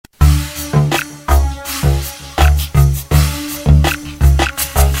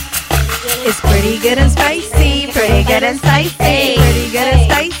Pretty good and spicy, pretty good and spicy, pretty good and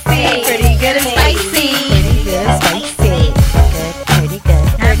spicy, pretty good and spicy, pretty good and spicy, good, pretty good,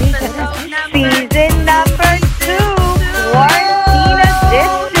 pretty good. Season number 2, Quarantine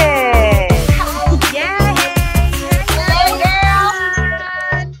Edition. Yay! Hey,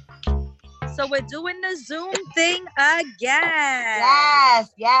 girl. So we're doing the Zoom thing again.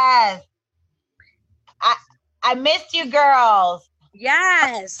 Yes. I missed you, girls.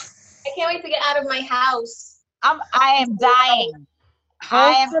 Yes. I can't wait to get out of my house. I am dying.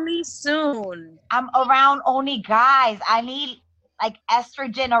 Hopefully soon. I'm around only guys. I need like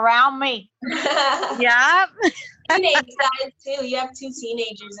estrogen around me. Yeah. Teenage guys too. You have 2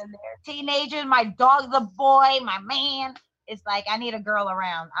 teenagers in there. Teenagers, my dog's a boy, my man. It's like I need a girl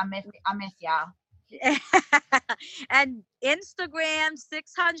around. I miss y'all. And Instagram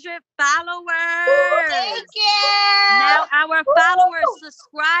 600 followers. Ooh, thank you. Now our followers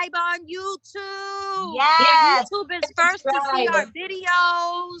subscribe on YouTube. Yes. YouTube is first to see our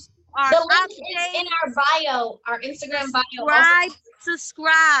videos. Our The link updates. is in our bio, our Instagram bio.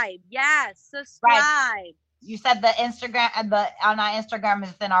 Subscribe. Yes, subscribe. Right. You said the Instagram on our Instagram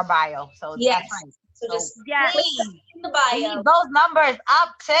is in our bio. So Yes. that's right. So just Yes. click in the We bio. need those numbers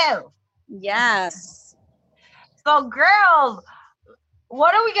up too. Yes. So girls,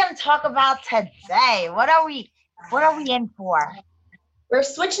 what are we gonna talk about today? What are we in for? We're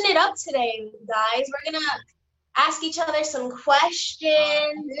switching it up today, guys. We're gonna ask each other some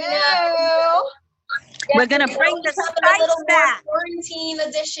questions. We're gonna bring the spice back. Quarantine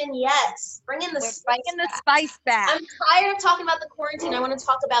edition, yes. Bring in the spice. Bringing the spice back. I'm tired of talking about the quarantine. I want to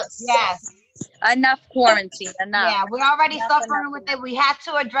talk about Yes. Enough quarantine. Enough. Yeah, we're already suffering with it. We had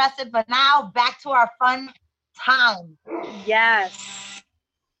to address it, but now back to our fun time. Yes.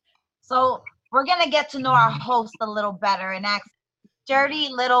 So we're gonna get to know our host a little better and ask dirty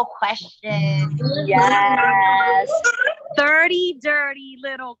little questions. Yes. 30 dirty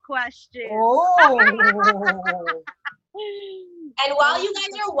little questions. Oh. And while you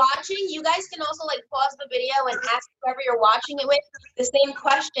guys are watching, you guys can also like pause the video and ask whoever you're watching it with the same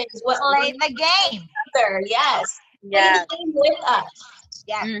questions. What Play the game. together? Yes. Yes. Play the game with us.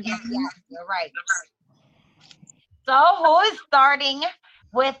 Yes, Mhm. yes, you're right. So who is starting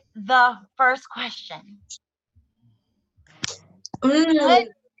with the first question? Good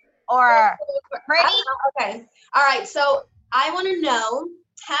or pretty? Okay. All right. So I want to know,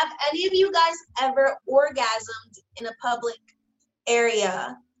 have any of you guys ever orgasmed in a public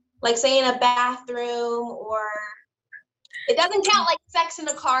area? Like say in a bathroom, or it doesn't count like sex in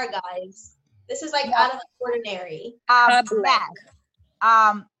a car, guys. This is like out of the ordinary. Public. Yes.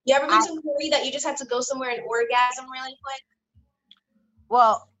 You ever been so hungry that you just had to go somewhere and orgasm really quick?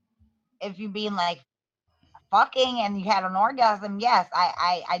 Well, if you being like fucking and you had an orgasm, yes,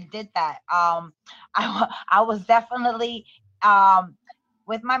 I did that. I was definitely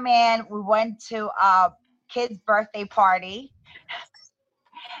with my man. We went to a kid's birthday party.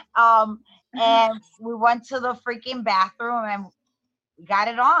 And we went to the freaking bathroom and we got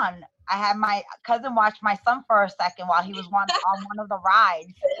it on. I had my cousin watch my son for a second while he was on one of the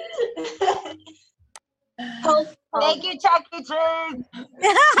rides. Thank you, Chuck E. Cheese.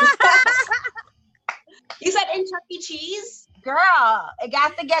 You said in Chuck E. Cheese? Girl, it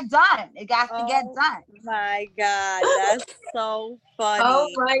got to get done. It got to get done. My God, that's so funny. Oh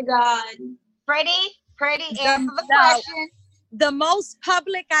my God. Pretty, answer the question. The most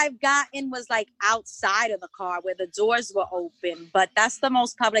public I've gotten was like outside of the car where the doors were open, but that's the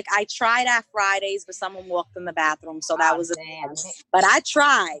most public. I tried at Fridays, but someone walked in the bathroom, so that was but I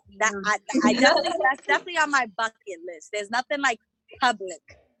tried. I definitely that's definitely on my bucket list. There's nothing like public.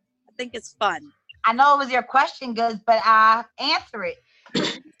 I think it's fun. I know it was your question, Goods, but answer it.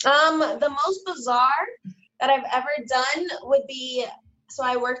 The most bizarre that I've ever done would be, so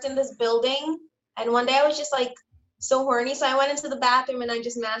I worked in this building, and one day I was just like so horny, so I went into the bathroom and I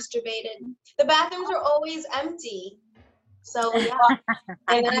just masturbated. The bathrooms are always empty, so yeah.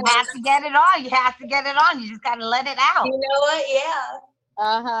 And You have to get it on. You have to get it on. You just got to let it out. You know what? Yeah.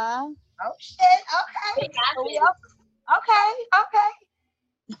 Oh shit. Okay. Okay.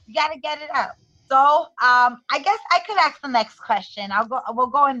 You got to get it out. So, I guess I could ask the next question. We'll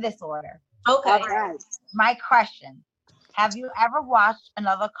go in this order. Okay. Okay. My question: have you ever watched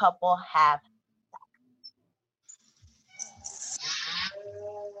another couple have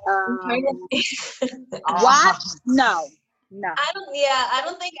What? No. I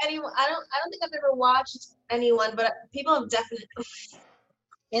don't think I've ever watched anyone, but people have definitely.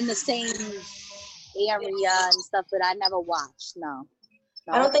 In the same area and stuff, but I never watched. No.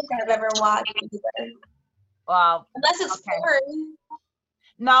 I don't think I've ever watched either. Well, Unless it's porn.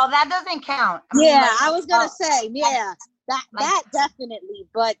 No, that doesn't count. I was gonna say, that definitely,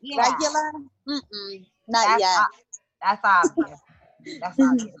 but regular, not yet. That's obvious. That's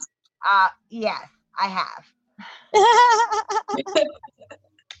obvious. Yes, I have.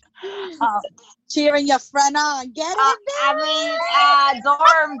 Cheering your friend on, get it? I mean,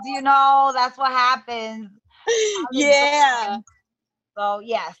 dorms, you know, that's what happens. Yeah. So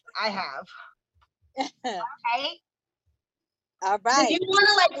yes, I have. Okay. All right. Did you want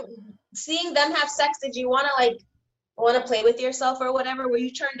to like seeing them have sex? Did you want to play with yourself or whatever? Were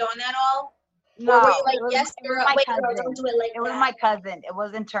you turned on at all? No, or were you like, it was, yes, it was girl, my wait, cousin. girl, don't do it like it was that. my cousin. It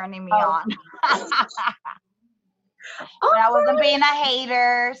wasn't turning me Oh. on. But I wasn't being a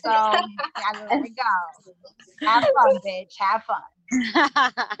hater, so gotta let it go. Have fun, bitch. Have fun.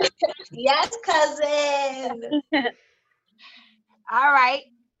 Yes, cousin. All right,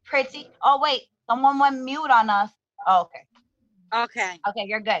 pretty. Oh wait, someone went mute on us. Oh, okay. Okay,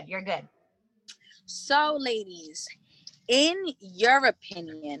 you're good. You're good. So, ladies, in your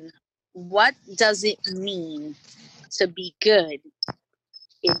opinion, what does it mean to be good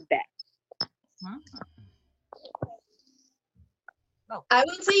in bed? I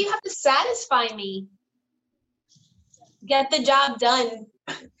would say you have to satisfy me. Get the job done.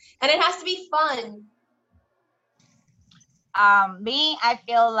 And it has to be fun. Me, I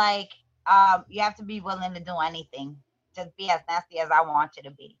feel like you have to be willing to do anything. Just be as nasty as I want you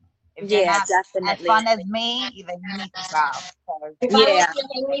to be. If you're not definitely. as fun as me, then you need to go. If I want you to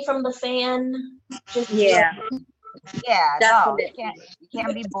hang me from the fan, just yeah, definitely. no, you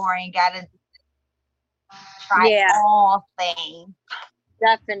can't be boring. You gotta try all things.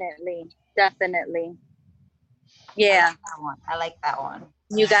 Definitely. Yeah. I like that one.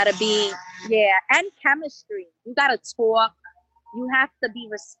 You gotta be, and chemistry. You gotta talk. You have to be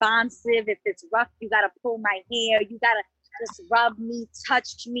responsive. If it's rough, you gotta pull my hair. You gotta just rub me,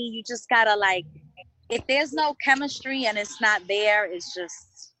 touch me. You just gotta like, if there's no chemistry and it's not there, it's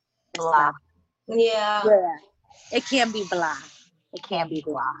just blah. Yeah. It can't be blah. It can't be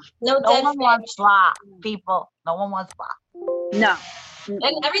blah. No one wants blah, people. No one wants blah. No.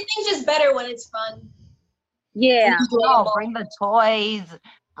 And everything's just better when it's fun. Yeah. Oh, bring the toys,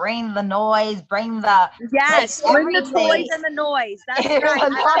 bring the noise, bring the bring the toys and the noise. That's right. I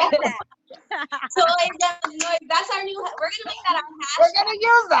like that. That's our new. We're gonna make that our hashtag. We're gonna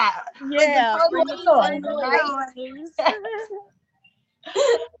use that. Yeah. Bring the noise.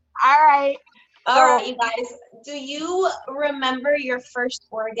 All right. All right, you guys. Do you remember your first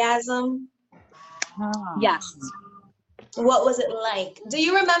orgasm? Yes. What was it like? Do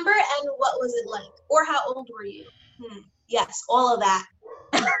you remember, and what was it like? Or how old were you? Yes, all of that.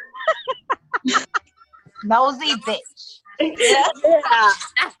 Nosy bitch. Yeah.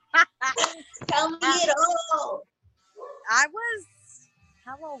 Tell me it all.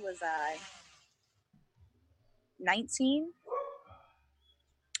 How old was I? 19?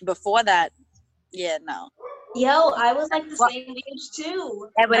 Before that, no. Yo, I was like the same age too.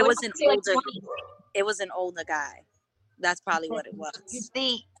 But it was an older. It was an older guy. That's probably what it was. You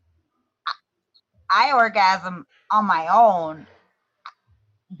see, I orgasm on my own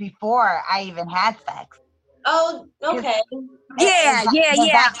before I even had sex. Oh, okay. Yeah.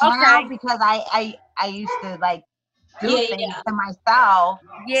 Okay. Because I used to like do things to myself.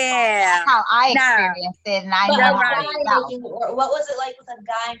 Yeah. That's how I experienced it, and I know how what was it like with a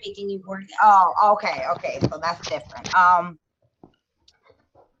guy making you orgasm? Oh, okay. So that's different.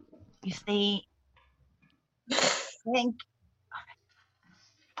 You see, I think.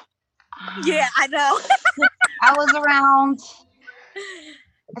 Yeah, I know. I was around,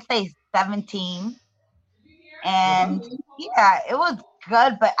 let's say 17. And it was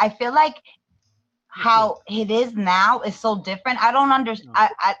good, but I feel like how it is now is so different. I don't understand.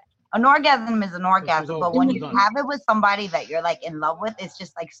 An orgasm is an orgasm, but when you have it with somebody that you're like in love with, it's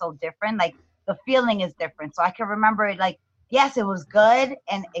just like so different. Like the feeling is different. So I can remember it like, yes, it was good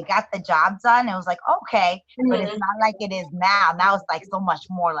and it got the job done. It was like, okay, but it's not like it is now. Now it's like so much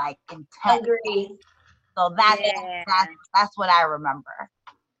more like intense. Agree. So that's what I remember.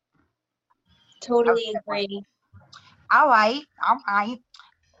 Totally agree. All right.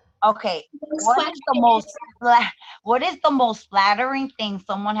 Okay. What is the most flattering thing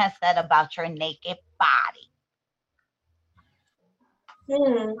someone has said about your naked body?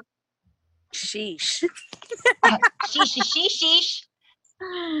 Sheesh. Sheesh.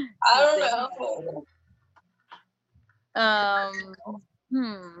 I don't know.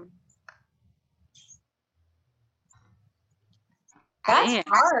 That's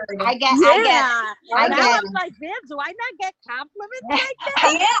hard. I get. I'm like, damn, do I not get compliments like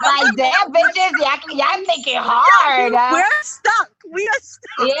that? Like, damn, bitches, y'all think it hard. We're stuck. We are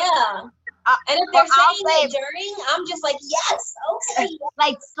stuck. And if they're saying it during, I'm just like, yes, okay.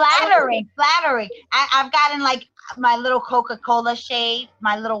 Like flattering. I've gotten like my little Coca-Cola shade,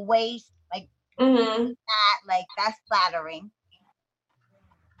 my little waist, like that. Like that's flattering.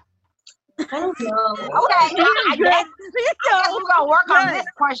 I don't know. Okay, I guess we're gonna work on this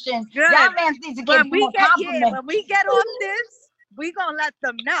question. Y'all man needs to get more compliments. When we get off this, we gonna let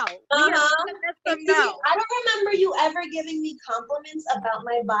them know. Let them know. I don't remember you ever giving me compliments about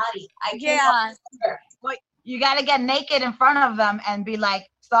my body. I can't remember. Well, you gotta get naked in front of them and be like,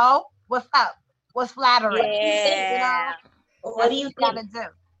 so what's up? What's flattering? Yeah. You know? What do you gotta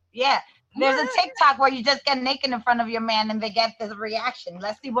do? Yeah. There's a TikTok where you just get naked in front of your man and they get this reaction.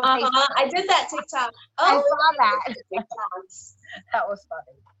 Let's see what they say. I did that TikTok. I saw that. That was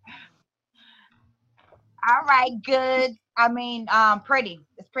funny. All right, good. I mean, pretty.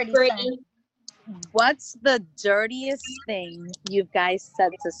 It's pretty. What's the dirtiest thing you guys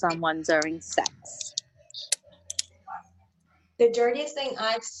said to someone during sex? The dirtiest thing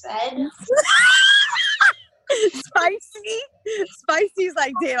I've said? Spicy's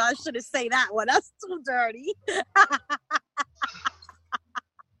like, damn, I should have said that one. That's too dirty.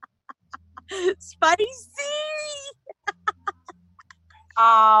 Spicy.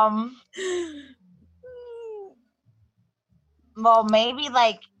 Well, maybe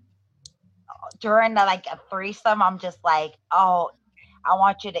like during a threesome, I'm just like, oh, I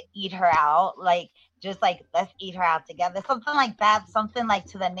want you to eat her out. Like, just like, let's eat her out together. Something like that. Something like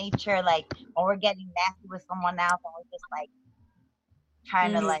to the nature, like when we're getting nasty with someone else and we're just like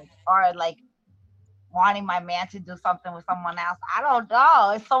trying to like, or like wanting my man to do something with someone else. I don't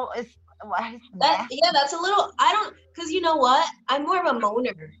know. That's a little, because you know what? I'm more of a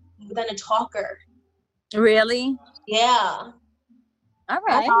moaner than a talker. Really? Yeah. All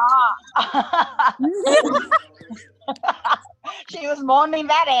right. She was moaning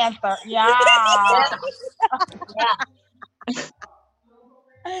that answer. Yeah.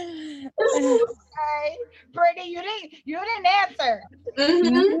 Okay. Pretty, you didn't answer.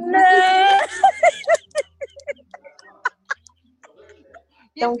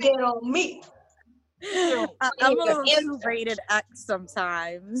 Don't get on me. I'm a little too rated X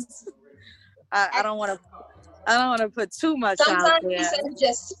sometimes. I don't want to put too much out there. Sometimes you said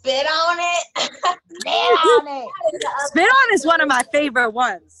just spit on it. Spit on is one of my favorite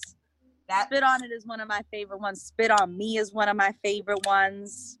ones. Spit on it is one of my favorite ones. Spit on me is one of my favorite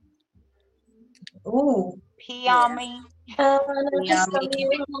ones. Ooh. Pee on me.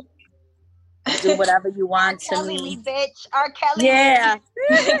 Do whatever you want to me, bitch. R. Kelly. Yeah.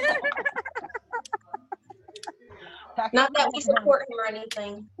 Not that we support him or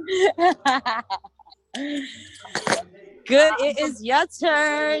anything. Good. It is your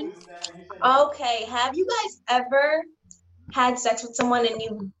turn. Okay. Have you guys ever had sex with someone and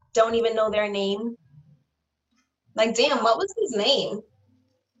you don't even know their name? Like, damn, what was his name?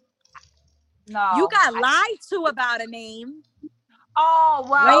 No. You got lied to about a name. Oh,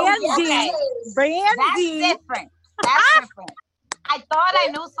 well. Randy. That's different. I thought I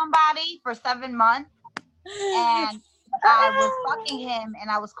knew somebody for 7 months, and I was fucking him, and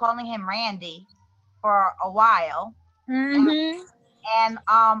I was calling him Randy for a while. And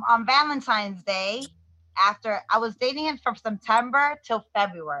on Valentine's Day, after I was dating him from September till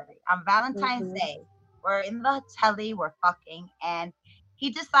February, on Valentine's Day, we're in the telly, we're fucking, and he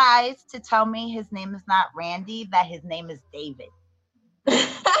decides to tell me his name is not Randy, that his name is David.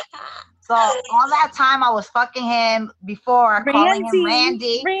 So all that time I was fucking him before, calling him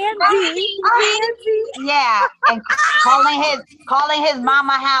Randy. Yeah, and calling his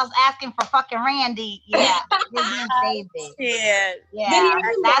mama house asking for fucking Randy. Yeah, his name's David. Yeah.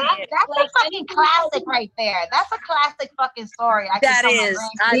 That's a fucking classic right there. That's a classic fucking story. I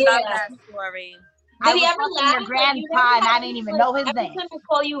love that story. Did he ever laugh? Your grandpa, and I didn't even know his name. Every time I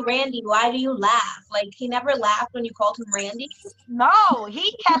call you Randy, why do you laugh? Like, he never laughed when you called him Randy? No,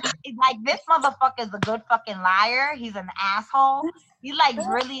 he kept, like, this motherfucker is a good fucking liar. He's an asshole. He, like,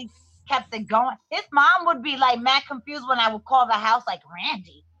 really kept it going. His mom would be, like, mad confused when I would call the house, like,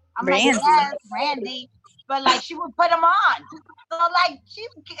 Randy. I'm like, yes, Randy. But, like, she would put him on. So, like, she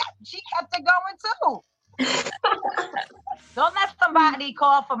kept it going, too. Don't let somebody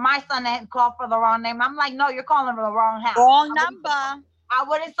call for my son and call for the wrong name. I'm like, no, you're calling for the wrong house. Wrong number. I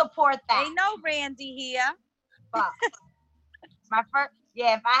wouldn't support that. Ain't no Randy here. But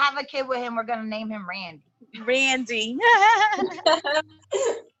if I have a kid with him, we're gonna name him Randy. Randy.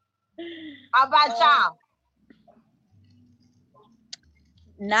 How about y'all?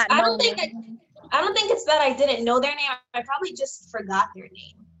 I don't think it's that I didn't know their name. I probably just forgot their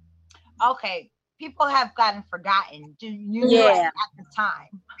name. Okay. people have gotten forgotten. You knew Yeah. at the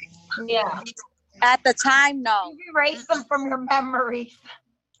time. Yeah. At the time, no. You erase them from your memories.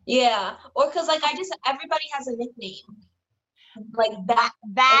 Yeah. Or because like everybody has a nickname. Like that.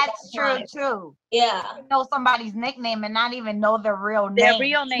 That's true time. too. Yeah. You know somebody's nickname and not even know their real name. Their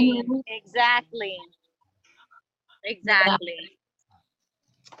real name. Exactly. Exactly.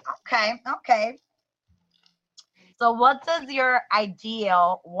 Okay. So what does your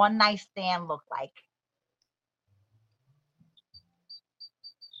ideal one night stand look like?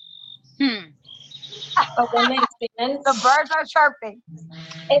 A one night stand. The birds are chirping.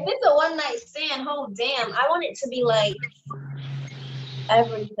 If it's a one night stand, oh damn, I want it to be like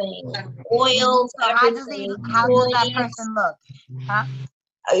everything. Oils, So everything. how does that person look? Huh?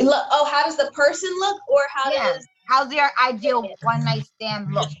 Look, oh, how does the person look, or how's your ideal one night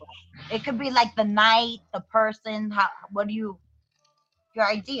stand look like? It could be like the night, the person. Your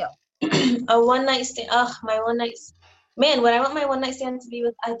ideal? A one night stand? Ugh, my one night. Man, what I want my one night stand to be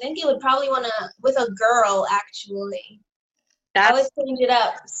with, I think it would probably with a girl actually. I would change it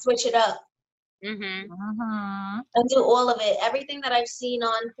up, switch it up. And do all of it. Everything that I've seen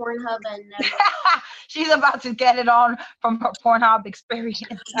on Pornhub and she's about to get it on from her Pornhub experience.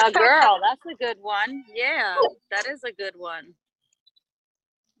 A girl, that's a good one. Yeah, that is a good one.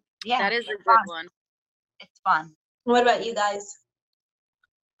 Yeah, that is a good one. It's fun. What about you guys?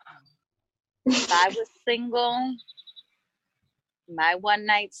 If I was single, my one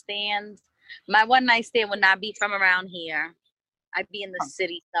night stand would not be from around here. I'd be in the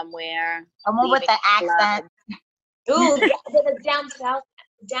city somewhere. Someone with the accent. Ooh, yeah, down south.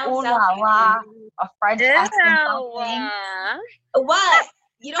 Ooh, south. A French accent. What?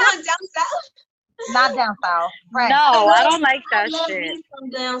 You don't want down south? Not down south. French. No, I don't like that shit.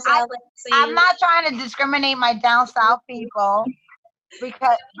 Down south, I'm not trying to discriminate my down south people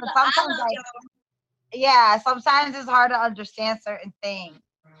because sometimes sometimes it's hard to understand certain things.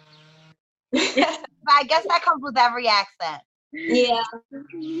 But I guess that comes with every accent. Yeah.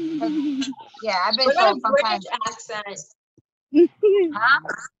 Yeah, I've been told sometimes. British accent. Huh?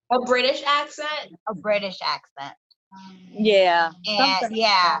 A British accent? A British accent. Yeah.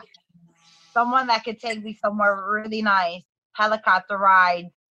 And someone that could take me somewhere really nice, helicopter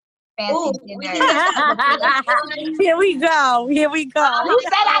ride, fancy dinner. Here we go. Who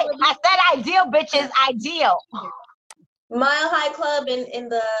said I said ideal, bitches, ideal. Mile High Club in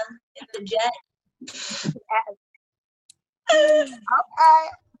the jet. Okay.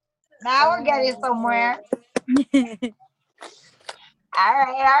 Now we're getting somewhere. All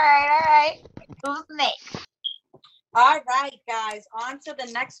right. Who's next? All right, guys. On to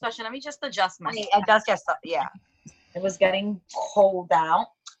the next question. Let me just adjust myself. Adjust yourself. Yeah. It was getting cold out.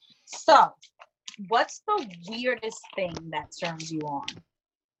 So, what's the weirdest thing that turns you on?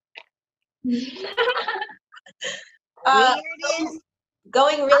 Weirdest?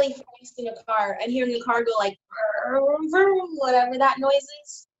 Going really fast in a car and hearing the car go like whatever that noise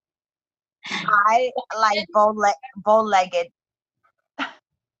is. I like bow-legged.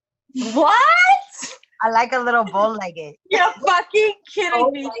 What? I like a little bow-legged. You're fucking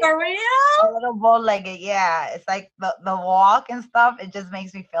kidding me, for real? A little bow-legged, yeah. It's like the walk and stuff. It just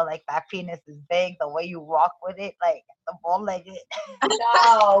makes me feel like that penis is big. The way you walk with it, like the bow-legged.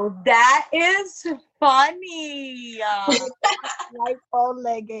 No, that is funny. Like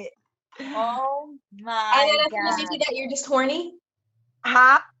bow-legged. Oh my And then as God. soon as you see that, you're just horny.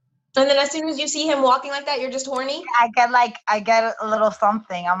 Huh? And then as soon as you see him walking like that, you're just horny. I get a little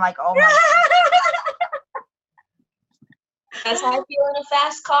something. I'm like, oh my God. That's how I feel in a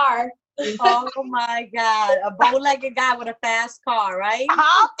fast car. Oh my God. A bow-legged guy with a fast car, right?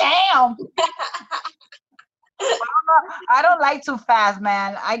 Oh, damn. I don't like too fast,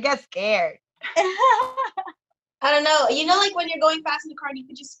 man. I get scared. I don't know. You know, like when you're going fast in the car and you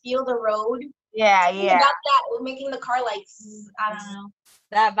can just feel the road. Yeah. About that, making the car like, I don't know.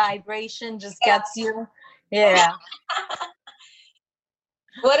 That vibration just gets you. Yeah.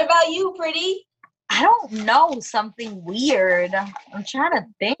 What about you, Pretty? I don't know. Something weird. I'm trying to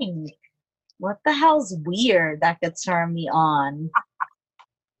think. What the hell's weird that could turn me on?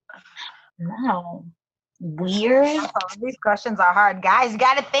 No. Weird? These questions are hard. Guys, you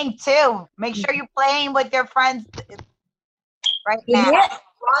got to think too. Make sure you're playing with your friends right now. Yeah.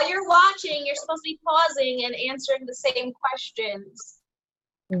 While you're watching, you're supposed to be pausing and answering the same questions.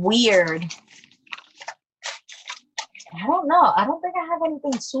 Weird. I don't know. I don't think I have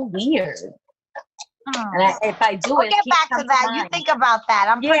anything too weird. And if I do, we'll get back to that. You think about that.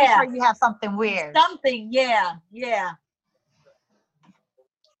 I'm pretty sure you have something weird. Something, yeah.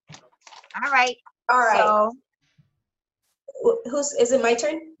 All right. So, So, is it my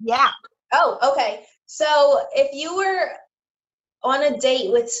turn? yeah. Oh, okay. So if you were on a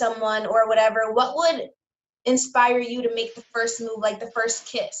date with someone or whatever, what would inspire you to make the first move, like the first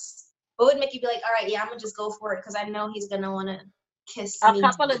kiss? What would make you be like, all right, yeah, I'm gonna just go for it because I know he's gonna want to kiss A me.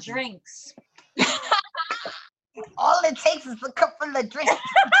 couple of drinks. All it takes is a couple of drinks.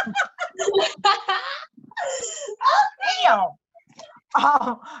 Damn.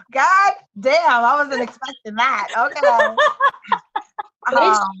 Oh, God damn. I wasn't expecting that. Okay. But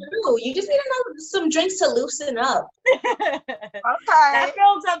it's true. You just need to know some drinks to loosen up. Okay. That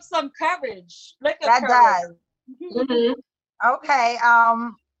builds up some courage. Look at That does. Mm-hmm. Okay.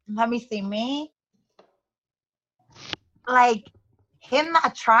 Let me see. Me, like him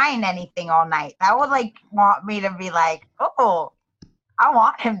not trying anything all night. That would like want me to be like, oh, I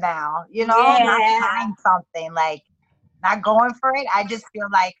want him now. You know, not trying something, like not going for it. I just feel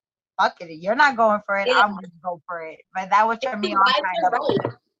like, fuck it. You're not going for it. Yeah. I'm gonna go for it. But that would turn me on kind of.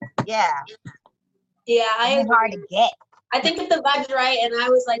 Right. Yeah. Yeah, It's hard to get. I think if the vibe's right and I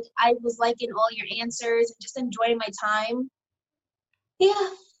was liking all your answers and just enjoying my time. Yeah.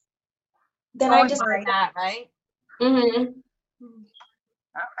 Then I just like that, right? Mm-hmm.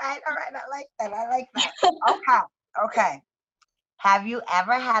 All right. I like that. Okay. Have you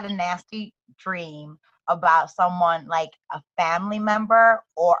ever had a nasty dream about someone, like a family member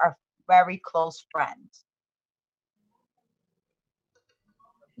or a very close friend?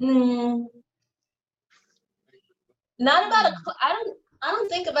 Not about I don't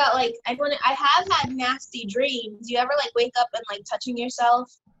think about like I have had nasty dreams. You ever like wake up and like touching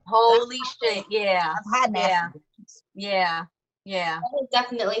yourself? Holy shit, yeah. I've had nasty dreams. Yeah. That would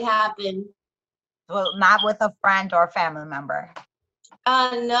definitely happen. Well, not with a friend or a family member.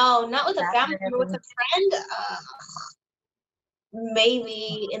 No, not with a family member. With a friend,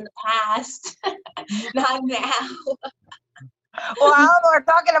 maybe in the past, not now. Well, we're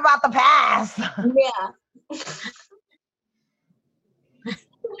talking about the past. Yeah.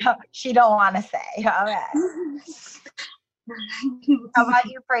 She don't want to say. All right. How about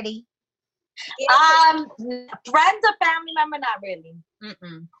you, Pretty? Yeah. Friends or family member? Not really.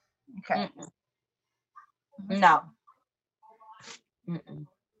 Mm-mm. Okay. Mm-mm. No. Mm-mm.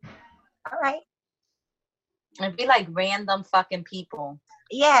 All right. It'd be like random fucking people.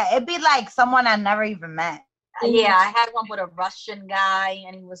 Yeah, it'd be like someone I never even met. Yeah, I had one with a Russian guy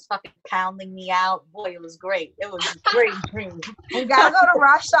and he was fucking pounding me out. Boy, it was great. It was a great dream. We gotta go to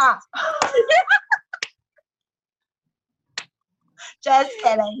Russia. Just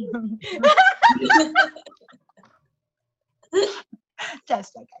kidding.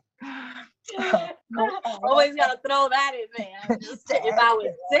 Just kidding. Always gotta throw that in there. If I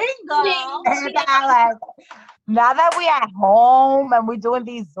was single. Now that we at home and we're doing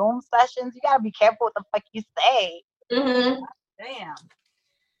these Zoom sessions, you gotta be careful what the fuck you say. Mm-hmm. Damn.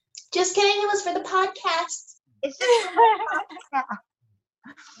 Just kidding. It was for the podcast. It's just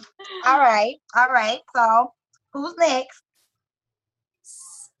All right. So who's next?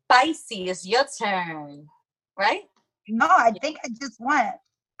 Spicy, it's your turn, right? No, I think I just went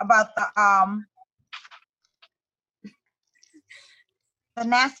about the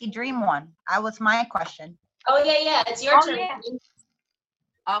nasty dream one. I was my question. Oh yeah, it's your turn. Yeah.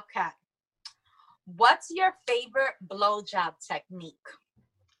 Okay. What's your favorite blowjob technique?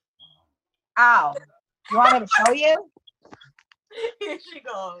 Oh, you want me to show you? Here she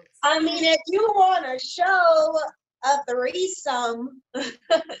goes. I mean, if you want to show a threesome.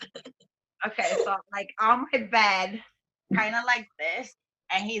 Okay, so like on my bed, kind of like this,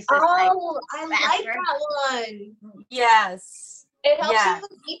 and he's just I like like that one. Yes. It helps you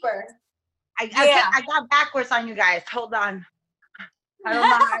look deeper. I got backwards on you guys. Hold on. I don't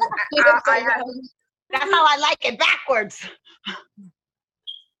know. That's how I like it, backwards.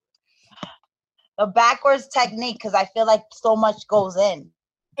 The backwards technique, because I feel like so much goes in.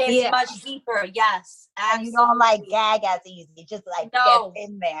 It's much deeper, yes. Absolutely. And you don't like gag as easy. Just like get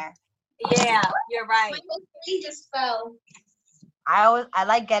in there. Yeah, you're right. My whole screen just fell. I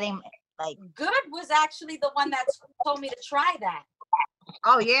like getting like. Good was actually the one that told me to try that.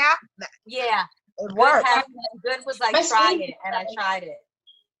 Oh yeah. Yeah. It worked. Good was like, try it, and I tried it.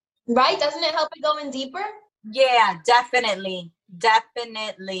 Right? Doesn't it help it go in deeper? Yeah, definitely.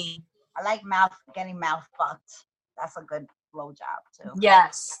 I like getting mouth fucked. That's a good blowjob too.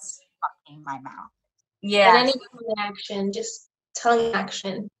 Yes. Fucking my mouth. Yeah. And any action, just tongue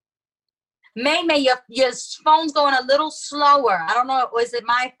action. May, your phone's going a little slower. I don't know. Was it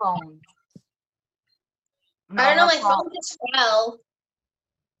my phone? I don't know. My phone just fell.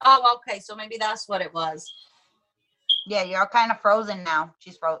 Oh, okay. So maybe that's what it was. Yeah, you're kind of frozen now.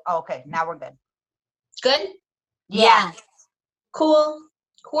 She's frozen. Oh, okay, now we're good. Good? Yeah. Cool.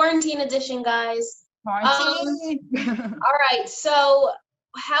 Quarantine edition, guys. Quarantine. All right. So,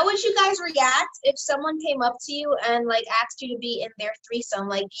 how would you guys react if someone came up to you and like asked you to be in their threesome,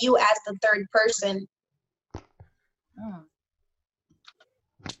 like you as the third person?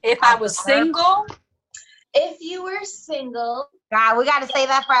 If I was single? If you were single. God, we got to say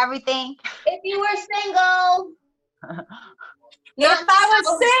that for everything. If you were single. If I was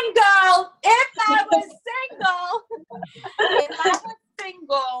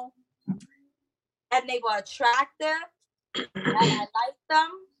single and they were attractive and I liked them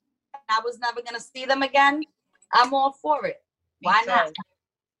and I was never gonna see them again, I'm all for it. Why not?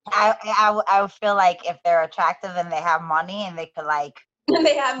 I would feel like if they're attractive and they have money and they could like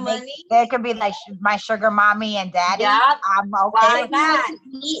they have money, they could be like my sugar mommy and daddy. Yeah. I'm okay. Why with not?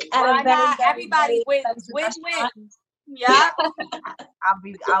 Why not? Everybody win. Yeah.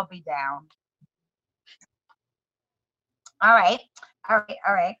 I'll be down. All right.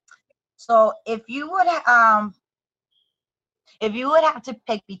 So if you would have to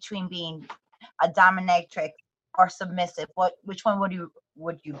pick between being a dominatrix or submissive, which one would you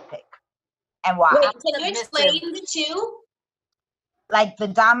pick, and why? Wait, can you explain the two? Like the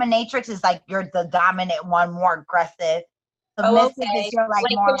dominatrix is like you're the dominant one, more aggressive. Submissive is you're like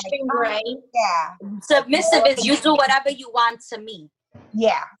more like, yeah. Submissive is you do whatever you want to me.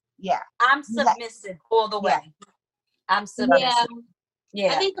 Yeah. I'm submissive all the way. I'm submissive.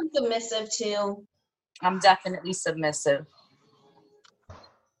 Yeah. I think I'm submissive too. I'm definitely submissive.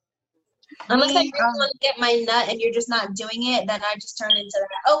 Unless I really want to get my nut and you're just not doing it, then I just turn into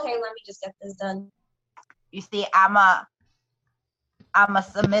that. Okay, let me just get this done. You see, I'm a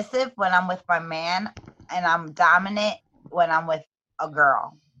submissive when I'm with my man, and I'm dominant when I'm with a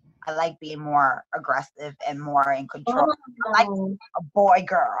girl. I like being more aggressive and more in control. I like a boy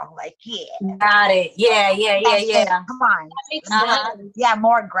girl. Like, yeah. Got it. Yeah. Come on. Yeah,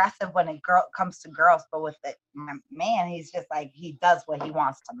 more aggressive when a girl comes to girls, but with my man, he's just like, he does what he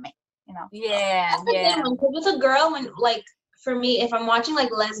wants to make, you know? Yeah. With a girl, when like, for me, if I'm watching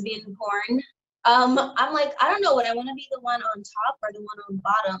like lesbian porn, I'm like, I don't know, would I want to be the one on top or the one on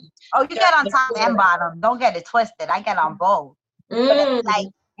bottom? Oh, you get on top and bottom. Don't get it twisted. I get on both. But it's like,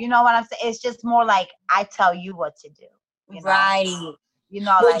 you know what I'm saying? It's just more like I tell you what to do. You know? Right. You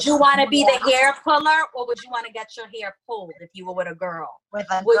know, would you want to be the hair puller, or would you want to get your hair pulled if you were with a girl? With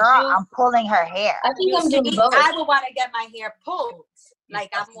a girl, I'm pulling her hair. I think I'm doing both. I would want to get my hair pulled.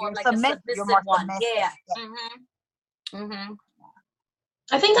 Like I'm more like a submissive one. Yeah.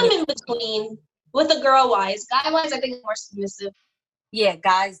 I think I'm in between. With the girl wise, guy wise, I think I'm more submissive. Yeah,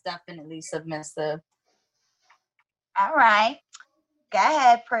 guys definitely submissive. All right, go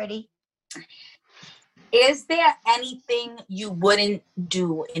ahead, pretty. Is there anything you wouldn't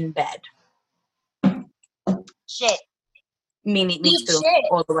do in bed? Shit. Me too.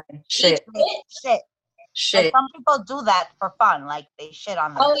 All the way. Shit. Like some people do that for fun, like they shit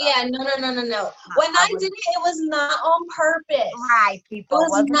on themselves. Oh yeah, no. When I did it was not on purpose. Right, people. It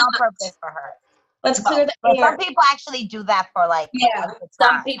wasn't on purpose for her. Let's clear the air. Some people actually do that for like. Yeah.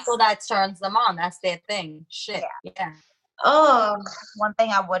 Some people that turns them on. That's their thing. Shit. Yeah. Oh. One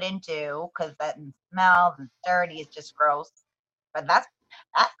thing I wouldn't do because that smells and dirty. It's just gross. But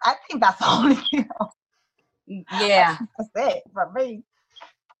I think that's the only thing. Yeah. That's it for me.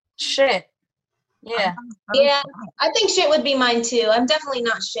 Shit. Yeah. Yeah. I think shit would be mine too. I'm definitely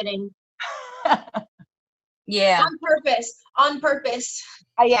not shitting. Yeah. On purpose.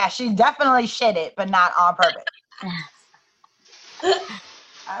 Yeah, she definitely shit it, but not on purpose.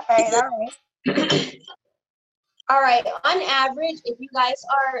 All right. All right. On average, if you guys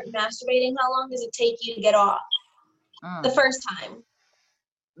are masturbating, how long does it take you to get off? The first time.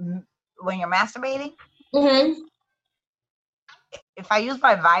 When you're masturbating? Mm-hmm. If I use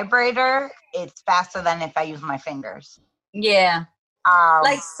my vibrator, it's faster than if I use my fingers. Yeah.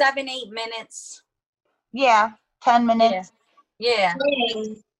 Like 7-8 minutes. Yeah. 10 minutes. Yeah.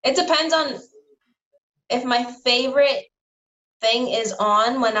 It depends on if my favorite thing is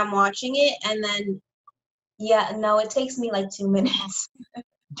on when I'm watching it, and then it takes me like 2 minutes.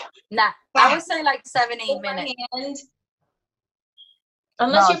 I would say like 7-8 minutes.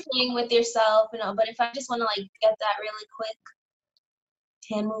 Unless you're playing with yourself, but if I just want to like get that really quick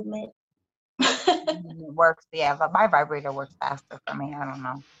hand movement. It works, but my vibrator works faster for me. I don't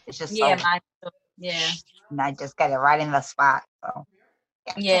know. It's just and I just get it right in the spot. So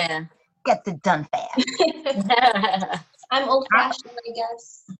gets it done fast. I'm old-fashioned, I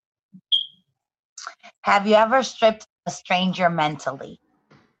guess. Have you ever stripped a stranger mentally?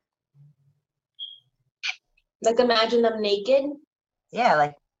 Like imagine them naked? Yeah,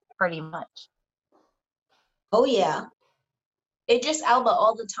 like pretty much. Oh yeah. Idris Elba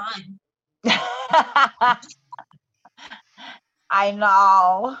all the time. I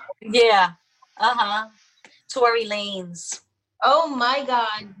know. Yeah. Tory Lanez. Oh my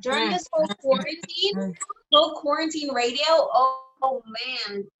God. During this whole quarantine radio, oh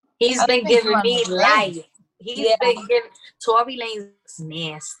man. He's been giving me life. Yeah. Been giving. Tory Lanez looks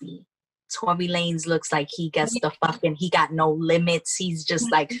nasty. Tory Lanez looks like he gets he got no limits. He's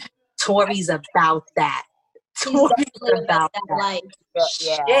just like, Tory's about that. Tory's about that life.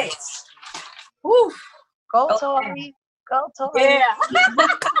 Yeah. Shit. Woo. Go Tory. Go Tory. Yeah.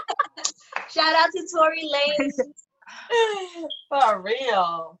 Shout out to Tory Lanez. For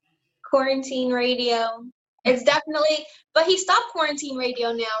real. Quarantine radio. It's definitely, but he stopped quarantine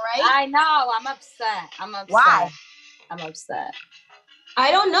radio now, right? I know. I'm upset. Why? I'm upset.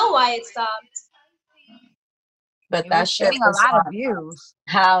 I don't know why it stopped. But that shit getting a lot of views.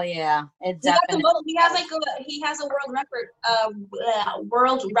 Hell yeah. It definitely. He has a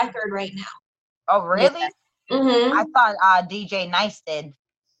world record right now. Oh really? Yeah. Mm-hmm. I thought DJ Nice did.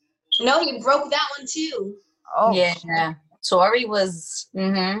 No, he broke that one too. Oh yeah. Tory was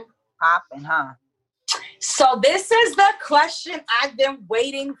popping, huh? So this is the question I've been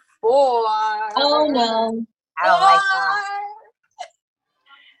waiting for. Oh no. I don't like that.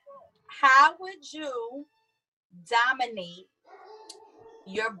 How would you dominate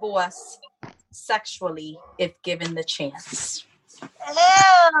your boss sexually if given the chance? Ew.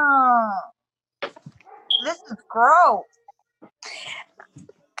 This is gross.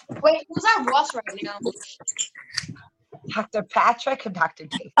 Wait, who's our boss right now? Dr. Patrick or Dr.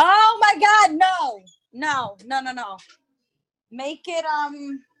 David? Oh my God, no. Make it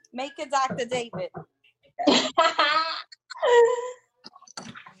Dr. David.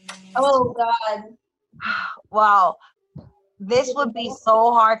 Oh God. Well, this would be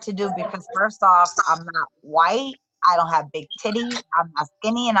so hard to do because first off, I'm not white, I don't have big titties, I'm not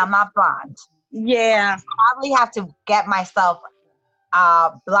skinny, and I'm not blonde. Yeah. Probably have to get myself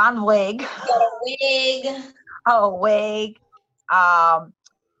a blonde wig. Got a wig. A wig.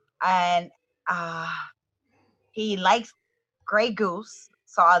 And he likes Grey Goose,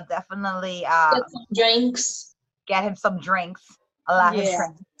 so I'll definitely get some drinks. Get him some drinks. Allow him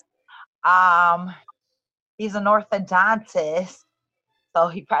drinks. He's an orthodontist, so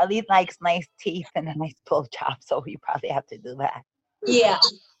he probably likes nice teeth and a nice blowjob, so we probably have to do that. Yeah.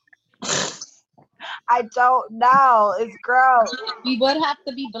 I don't know. It's gross. We would have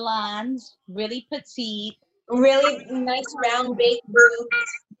to be blonde, really petite. Really nice round baked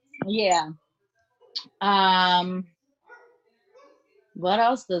boobs. Yeah. What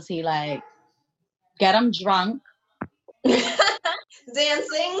else does he like? Get him drunk.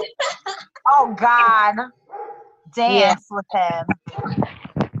 Dancing. Oh God. Dance with him.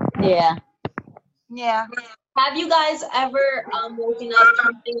 Yeah. Yeah. Have you guys ever woken up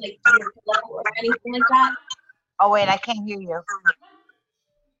something like your pillow or anything like that? Oh wait, I can't hear you.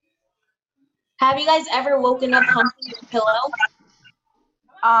 Have you guys ever woken up humping your pillow?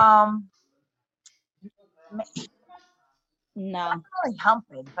 No. Not really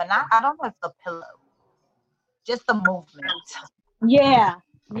humping, but I don't know if the pillow. Just the movement. Yeah.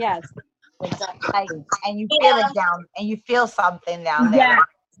 Yes. Exactly. Like, and you feel it down, and you feel something down there. Yeah.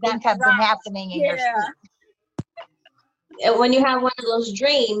 Things have been happening in your sleep. And when you have one of those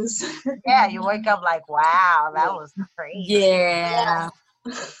dreams. Yeah, you wake up like, wow, that was crazy. Yeah.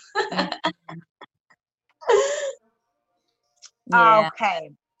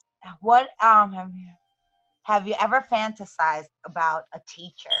 Okay. What have you ever fantasized about a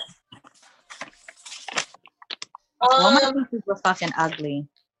teacher? All my teachers were fucking ugly.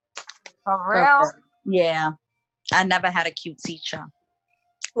 For real? Yeah. I never had a cute teacher.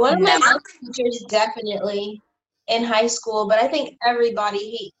 One of my teachers definitely in high school, but I think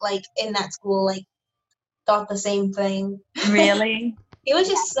everybody in that school thought the same thing. Really? He was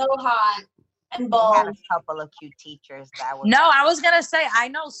just so hot and I bald. had a couple of cute teachers that was. No, I was gonna say I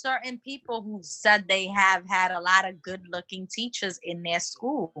know certain people who said they have had a lot of good-looking teachers in their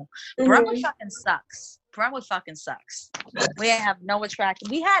school. Mm-hmm. Brentwood fucking sucks. Brentwood fucking sucks. We have no attraction.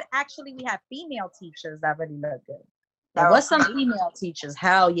 We had female teachers that really look good. There was some female teachers,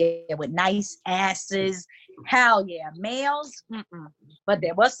 hell yeah, with nice asses, hell yeah. Males, but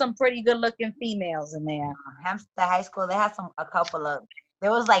there was some pretty good-looking females in there. Hampstead High School, they had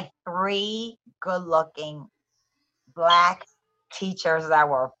there was 3 good-looking Black teachers that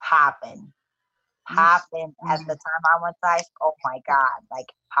were popping at the time I went to high school. Oh my God,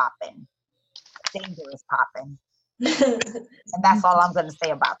 popping, dangerous popping, and that's all I'm gonna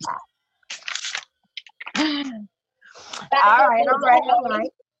say about that. All right.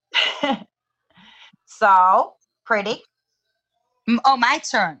 So pretty. Oh, my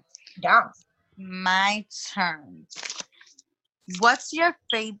turn. Yeah. My turn. What's your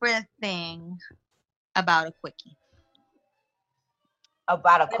favorite thing about a quickie?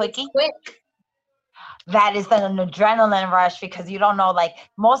 About a quickie? Quick. That is an adrenaline rush because you don't know, like,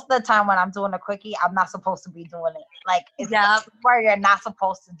 most of the time when I'm doing a quickie, I'm not supposed to be doing it. Like, it's where you're not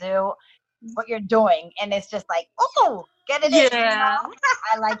supposed to do what you're doing. And it's just like, oh, get it in. You know?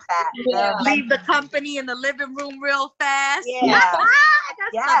 I like that. Yeah. Leave the company in the living room real fast. Yeah. That's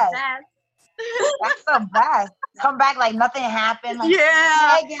the best. That's the best. Come back like nothing happened. Like,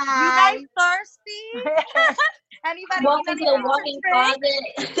 Yeah. hey, You guys thirsty? Anybody Walk need into any the walk-in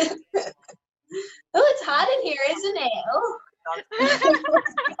closet. Oh, it's hot in here, isn't it? Oh.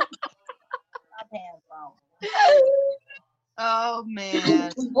 Oh,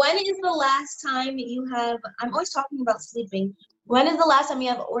 man. When is the last time you have, I'm always talking about sleeping. When is the last time you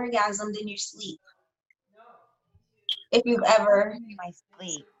have orgasmed in your sleep? If you've ever. In my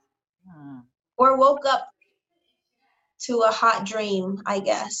sleep. Or woke up to a hot dream, I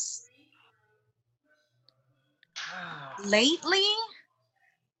guess. Lately?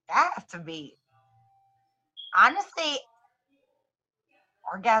 That has to be. Honestly,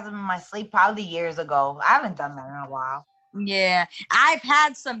 orgasm in my sleep probably years ago. I haven't done that in a while. Yeah. I've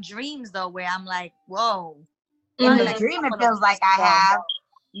had some dreams, though, where I'm like, whoa. In the dream, it feels like I have.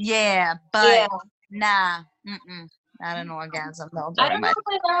 Yeah, but nah. Not an orgasm, though. I don't know if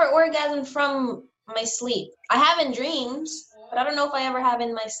I've ever orgasmed from my sleep. I have in dreams, but I don't know if I ever have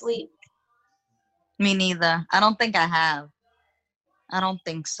in my sleep. Me neither. I don't think I have. I don't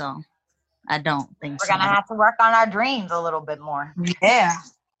think so. I don't think so. We're gonna have to work on our dreams a little bit more. Yeah.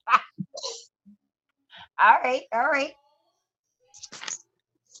 All right.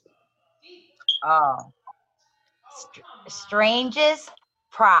 Oh. Strangest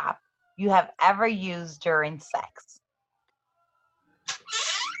prop you have ever used during sex?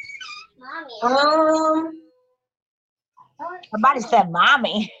 Mommy. Somebody said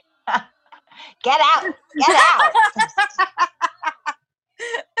mommy. Get out. Get out.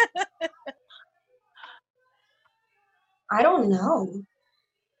 I don't know.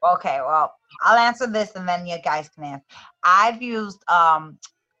 Okay, well, I'll answer this and then you guys can answer. I've used I'm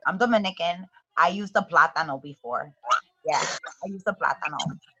Dominican. I used a plátano before. Yeah, I used a plátano.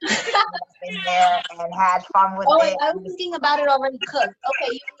 In there and had fun with it. I was thinking about it already cooked.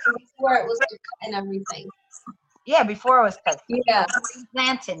 Okay, before it was like cut and everything. Yeah, before it was cooked. Yeah.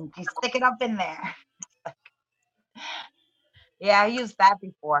 Plantain, you stick it up in there. Yeah, I used that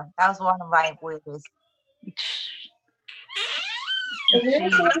before. That was one of my weirdest.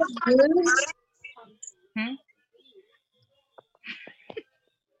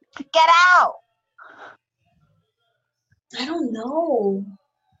 Get out. I don't know.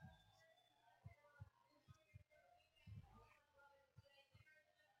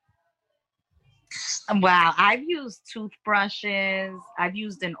 Wow, I've used toothbrushes. I've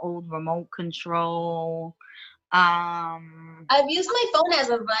used an old remote control. I've used my phone as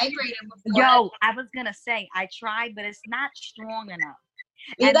a vibrator before. Yo, I was gonna say I tried, but it's not strong enough.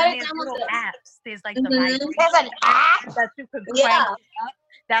 You gotta there's download little the apps. There's like the vibration There's an app that you could crank up.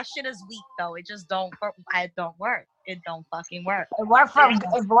 That shit is weak though. It just don't. It don't work. It don't fucking work. It worked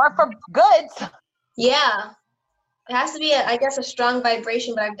for goods. Yeah, it has to be, I guess, a strong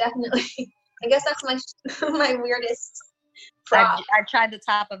vibration. But I've definitely, I guess that's my weirdest prop. I tried the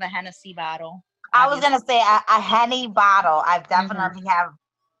top of a Hennessy bottle. I was gonna say a Henny bottle. I've definitely have.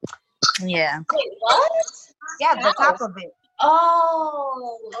 Yeah. Wait, what? Yeah, the top of it.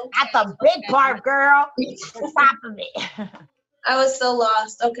 Oh. Okay. That's the big part, girl. The top of it. I was so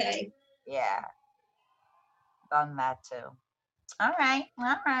lost. Okay. Yeah. Done that too. All right.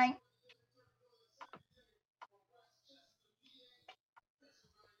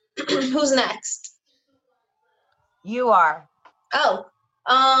 Who's next? You are. Oh.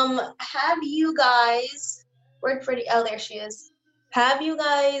 Have you guys, where'd Freddie? Oh, there she is. Have you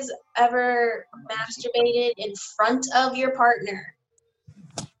guys ever masturbated in front of your partner?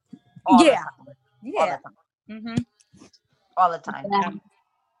 All Yeah. All the time. Yeah.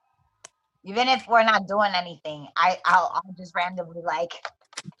 Even if we're not doing anything, I'll just randomly like,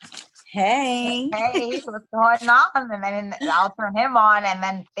 hey, what's going on? And then I'll turn him on, and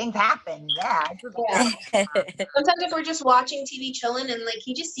then things happen. Yeah. Sometimes if we're just watching TV, chilling, and like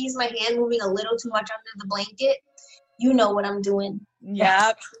he just sees my hand moving a little too much under the blanket, you know what I'm doing.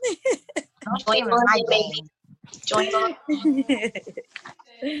 Yep. Join on, baby. Join on.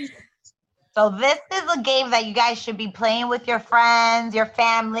 So this is a game that you guys should be playing with your friends, your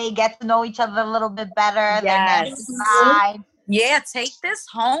family, get to know each other a little bit better. Yes. Yeah, take this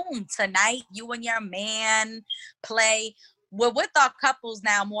home tonight. You and your man play we're with our couples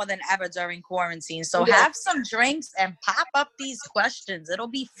now more than ever during quarantine. So have some drinks and pop up these questions. It'll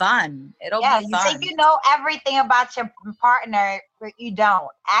be fun. It'll be fun. You think you know everything about your partner, but you don't.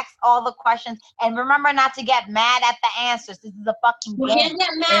 Ask all the questions, and remember not to get mad at the answers. This is a fucking game. You can't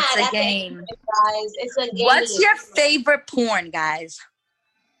get mad. It's a game, guys. It's a game. What's your favorite porn, guys?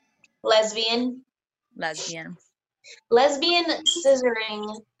 Lesbian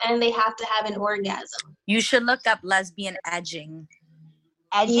scissoring, and they have to have an orgasm. You should look up lesbian edging.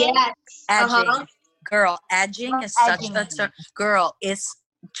 Edging? Yes. Edging. Girl, edging is such a term. Girl,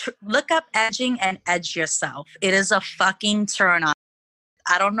 look up edging and edge yourself. It is a fucking turn on.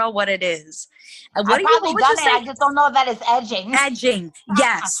 I don't know what it is. I've probably done it. I just don't know that it's edging. Edging.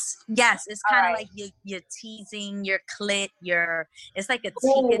 Yes. It's kind of like you're teasing your clit. It's like a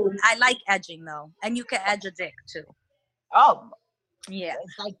tease. I like edging though. And you can edge a dick too. Oh. Yeah.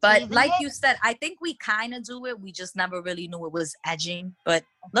 But like you said, I think we kind of do it. We just never really knew it was edging. But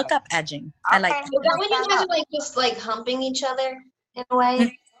look up edging. I like edging. Is that when you guys are like just like humping each other in a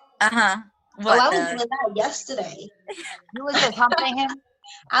way? Uh-huh. I was doing that yesterday. You was just humping him?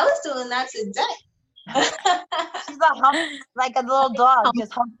 I was doing that today. She's a hump, like a little dog,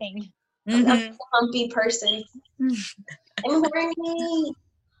 just humping. I'm a humpy person. I'm horny.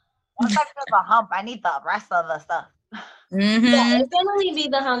 Once I feel the hump, I need the rest of the stuff. Yeah, it's definitely be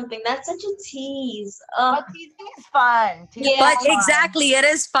the humping. That's such a tease. But teasing is fun. But exactly, it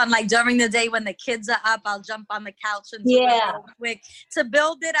is fun. Like during the day when the kids are up, I'll jump on the couch and do it real quick to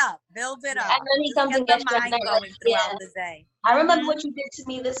build it up. And then he comes and gets going throughout the day. I remember what you did to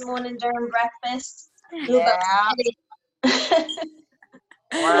me this morning during breakfast.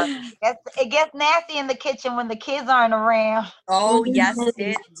 It gets nasty in the kitchen when the kids aren't around. Oh, yes,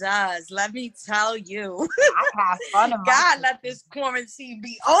 it does. Let me tell you. I have fun. God, let this quarantine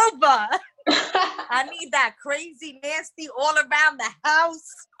be over. I need that crazy, nasty all around the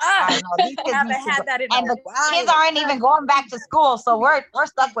house. I haven't had that in a while. And the kids aren't even going back to school, so we're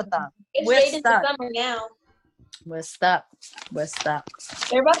stuck with them. We're straight into summer now. We're stuck.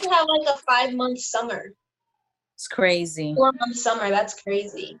 They're about to have like a 5-month summer. It's crazy. 4-month summer. That's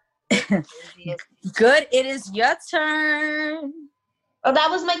crazy. Good. It is your turn. Oh, that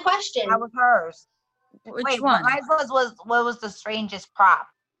was my question. That was hers. Which one? Mine was what was the strangest prop?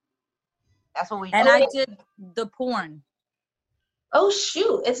 That's what we did. And I did the porn. Oh,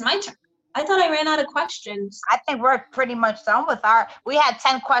 shoot. It's my turn. I thought I ran out of questions. I think we're pretty much done with we had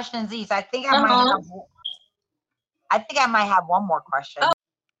 10 questions each. I think I might have one more question. Oh.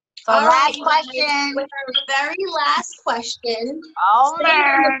 So last question. With our very last question. Oh,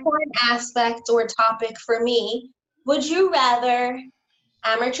 man. The porn aspect or topic for me, would you rather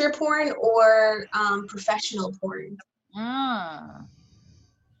amateur porn or professional porn?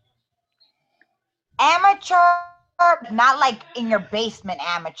 Amateur, not like in your basement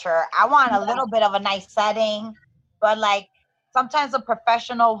amateur. I want a little bit of a nice setting, but like sometimes a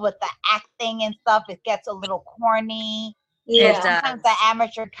professional with the acting and stuff, it gets a little corny. Yeah. Sometimes the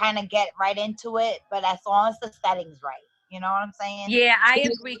amateur kind of get right into it, but as long as the setting's right. You know what I'm saying? Yeah, I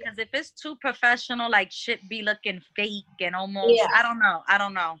agree. Because if it's too professional, like shit be looking fake and almost, I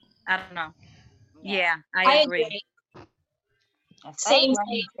don't know. Yeah, I agree. Same.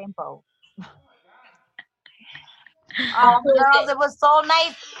 Boat. Girls, it was so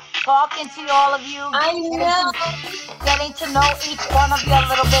nice talking to all of you. I know. Getting to know each one of you a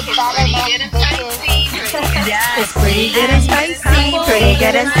little bit better. Yes. Pretty good and spicy. Pretty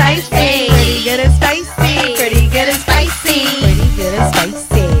good and spicy. Pretty good and spicy. Pretty good and spicy.